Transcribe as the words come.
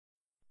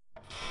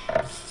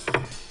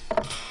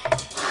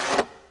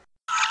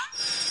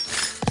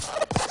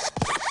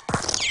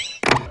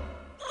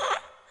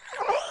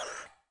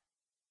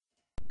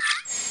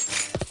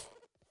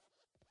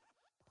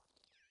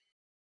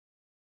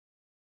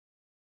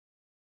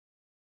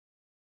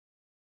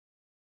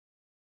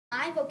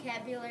My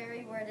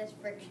vocabulary word is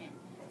friction.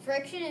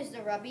 Friction is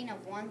the rubbing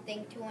of one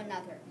thing to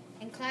another.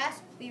 In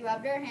class, we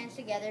rubbed our hands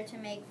together to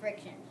make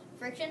friction.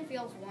 Friction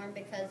feels warm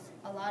because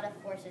a lot of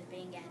force is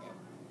being added.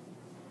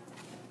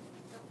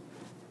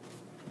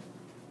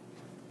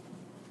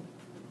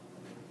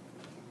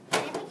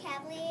 My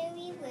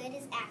vocabulary word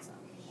is axle.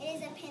 It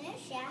is a pin or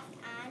shaft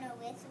on or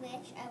with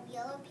which a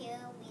wheel or pair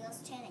of wheels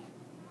turn.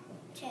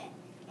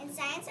 In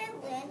science, I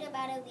learned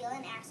about a wheel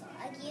and axle.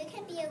 A gear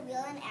can be a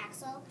wheel and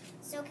axle,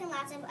 so can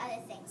lots of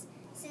other things.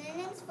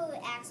 Synonyms for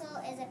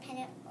axle is a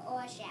pin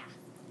or a shaft.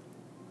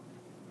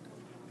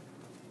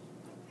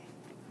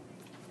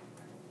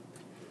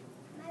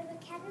 My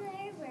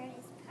vocabulary word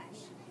is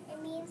push. It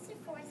means to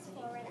force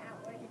forward,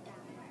 outward, and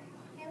downward.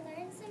 I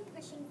learned some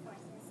pushing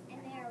forces,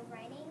 and they are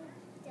writing,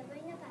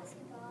 dribbling a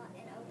basketball,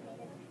 and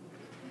opening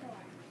a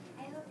door.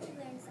 I hope you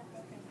learned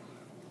something from that.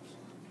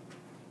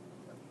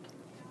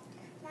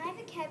 My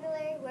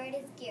vocabulary word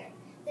is gear.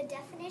 The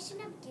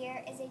definition of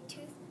gear is a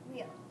toothed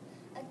wheel.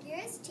 A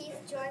gear's teeth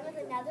join with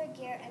another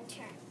gear and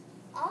turn.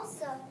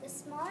 Also, the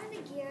smaller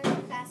the gear, the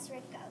faster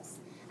it goes.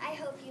 I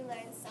hope you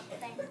learned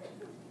something.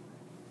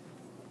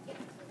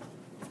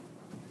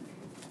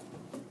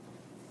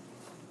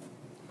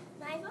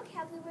 My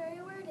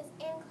vocabulary word is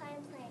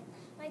inclined plane.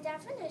 My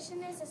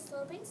definition is a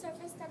sloping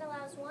surface that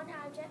allows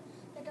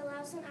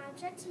an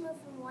object to move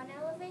from one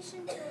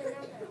elevation to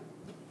another.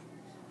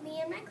 Me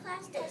and my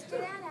class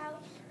tested that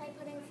out by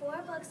putting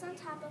 4 books on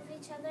top of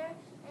each other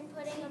and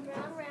putting a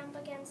brown ramp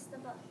against the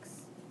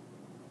books.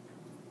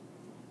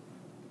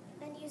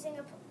 And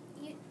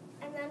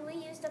then we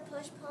used a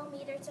push-pull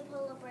meter to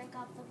pull a brick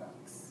off the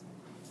books.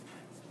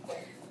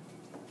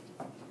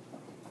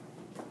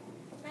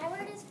 My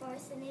word is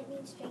force, and it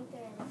means strength or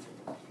energy.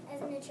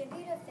 As an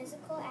attribute of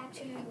physical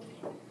action or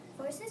movement,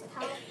 force is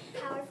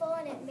powerful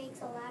and it takes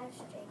a lot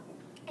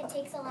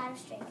of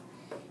strength.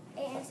 A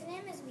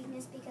antonym is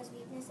weakness because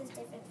weakness is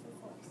different from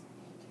force.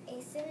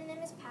 A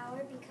synonym is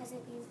power because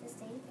it means the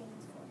same thing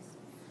as force.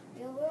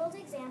 Real-world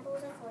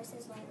examples of force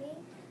is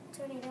lightning,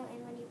 tornado,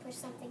 and when you push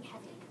something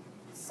heavy.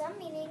 Some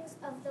meanings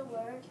of the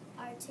word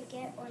are to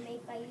get or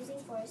make by using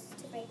force,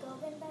 to break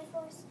open by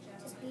force,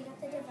 to speed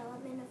up the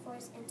development of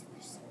force, and to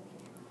push something.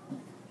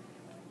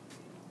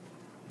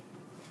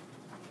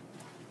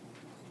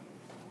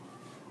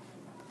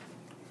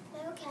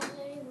 My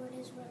vocabulary word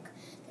is work.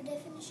 The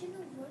definition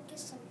of work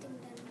is something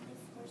done by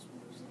force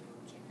moves an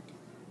object.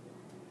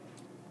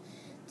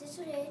 This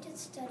related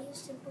study of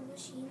simple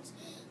machines,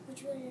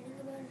 which we're learning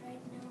about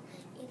right now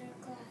in our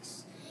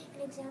class.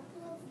 An example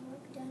of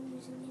work done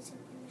using a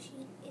simple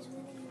machine is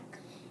when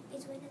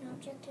an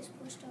object is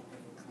pushed up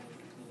an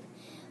inclined plane.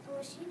 A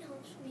machine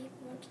helps make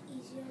work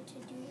easier to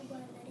do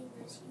by letting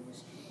us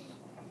use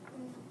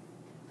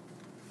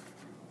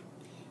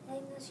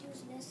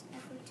less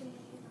effort to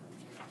move an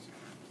object.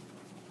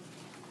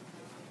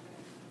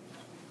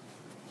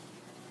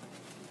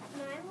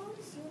 My word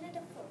is unit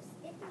of force.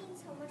 It means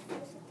how much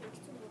force it takes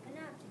to move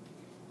an object.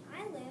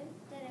 I learned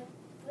that a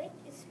brick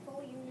is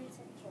 4 units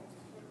of force.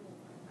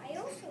 I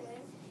also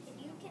learned that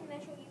you can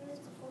measure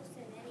units of force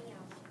in any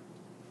object.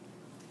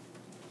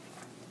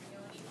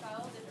 When you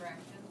follow the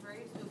directions, where are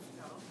you supposed to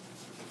go?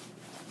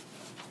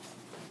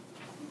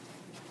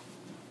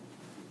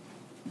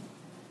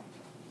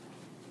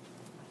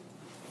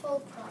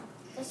 Fulcrum.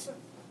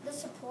 The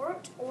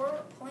support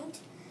or point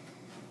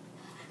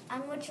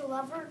on which a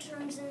lever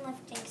turns in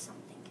lifting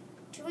something.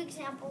 2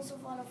 examples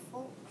of what a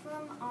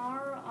fulcrum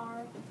are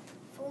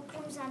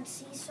fulcrums on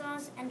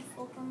seesaws and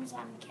fulcrums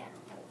on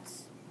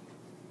catapults.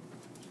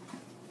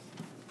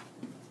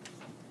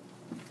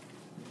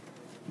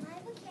 My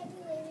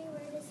vocabulary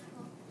word is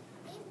pull.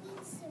 It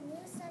means to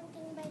move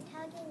something by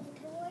tugging it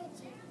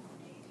towards you.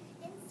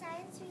 In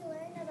science, we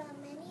learn about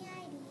many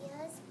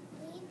ideas.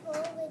 We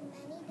pull with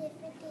many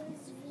different things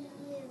we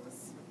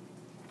use.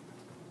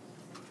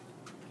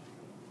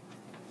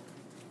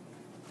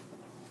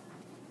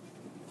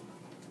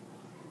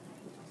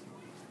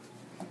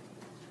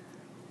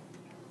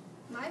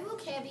 My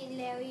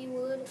vocabulary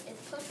word is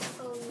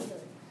push-pull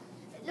meter.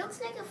 It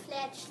looks like a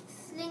flat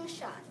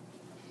slingshot.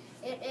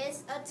 It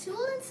is a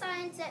tool in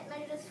science that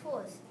measures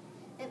force.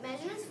 It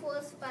measures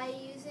force by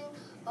using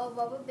a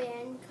rubber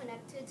band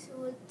connected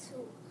to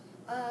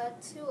a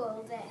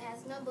tool that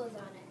has numbers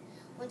on it.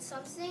 When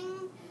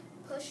something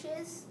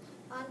pushes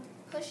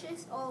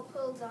or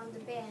pulls on the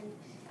band,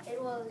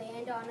 it will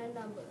land on a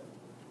number.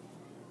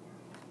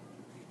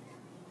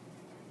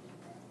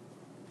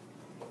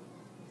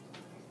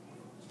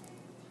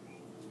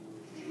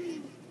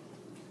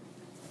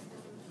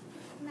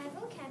 My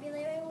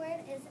vocabulary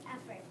word is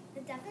effort.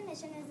 The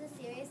definition is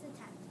a serious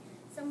attempt.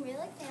 Some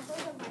real examples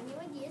of when you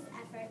would use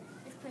effort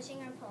is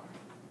pushing or pulling.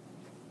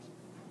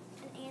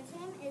 An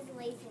antonym is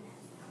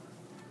laziness.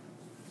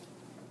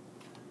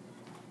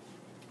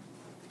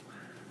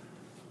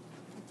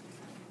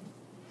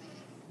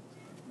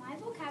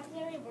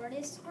 vocabulary word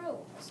is screw.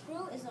 A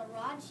screw is a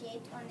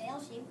rod-shaped or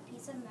nail-shaped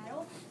piece of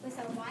metal with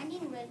a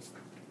winding ridge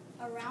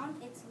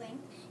around its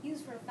length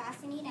used for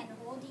fastening and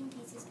holding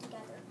pieces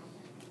together.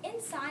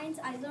 In science,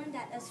 I learned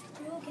that a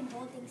screw can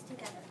hold things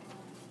together.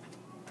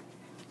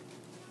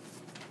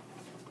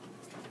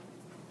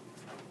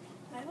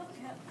 My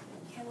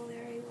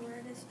vocabulary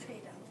word is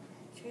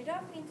trade-off.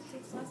 Trade-off means it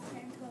takes less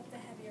time to lift the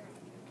heavier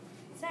object.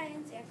 In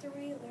science, after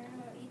we learn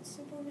about each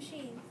simple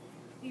machine,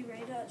 we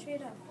write a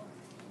trade-off form.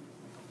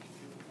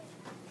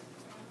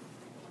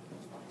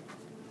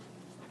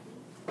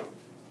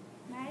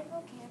 My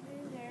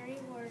vocabulary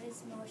word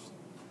is motion.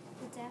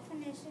 The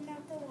definition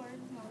of the word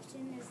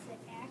motion is the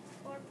act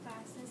or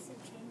process of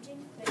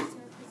changing place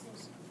or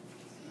position.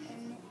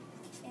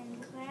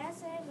 In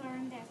class, I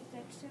learned that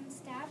friction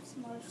stops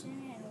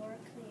motion and work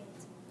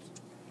creates motion.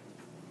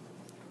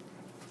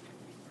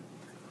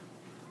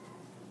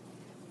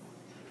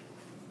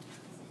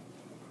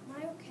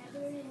 My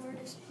vocabulary word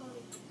is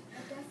pulley.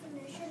 A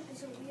definition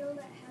is a wheel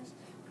that has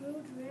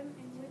grooved rim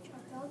in which a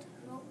belt,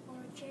 rope, or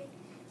a chain,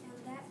 and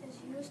that is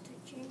used to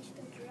change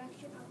the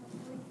direction of a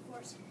pulling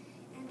force,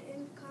 and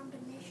in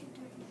combination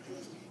to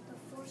increase the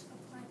force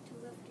applied to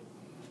lifting.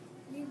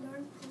 We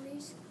learn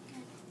pulleys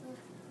at the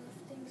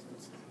liftings in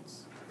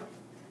science.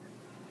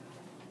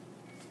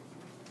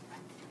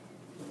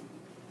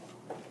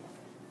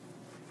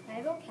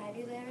 My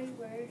vocabulary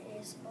word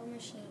is a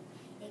machine.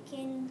 It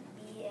can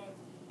be an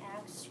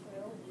axe,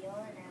 screw, wheel,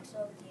 an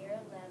axle, gear,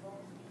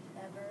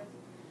 lever,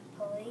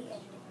 pulley,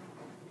 and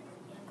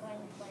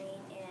incline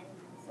plane, and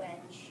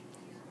wedge.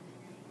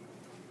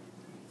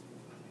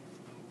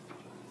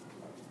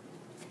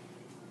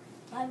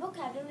 My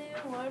vocabulary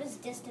word is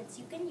distance.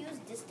 You can use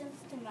distance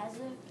to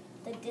measure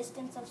the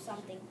distance of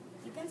something.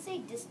 You can say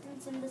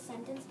distance in the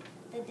sentence.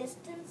 The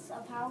distance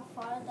of how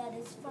far that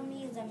is from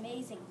me is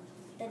amazing.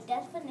 The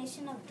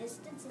definition of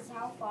distance is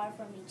how far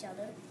from each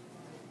other.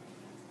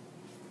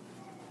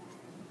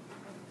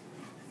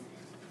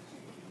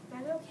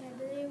 My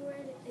vocabulary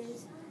word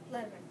is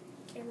lever.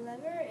 A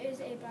lever is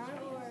a bar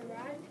or a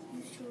rod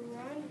used to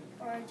run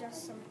or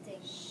adjust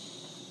something.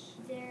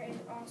 There is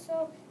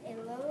also a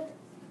load,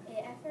 an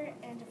effort,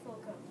 and a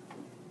fulcrum.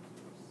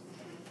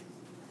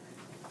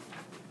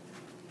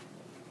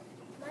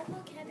 My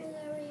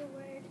vocabulary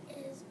word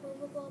is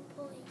movable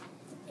pulley.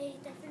 A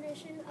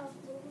definition of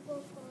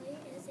movable pulley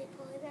is a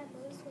pulley that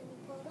moves when you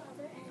pull the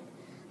other end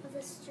of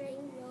a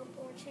string, rope,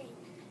 or chain.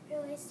 It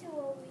relates to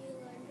what we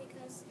learned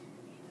because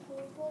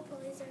movable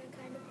pulleys are a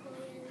kind of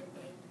pulley and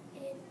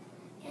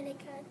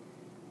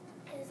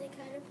a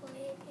kind of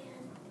pulley,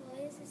 and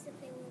pulleys is the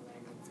thing we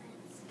learned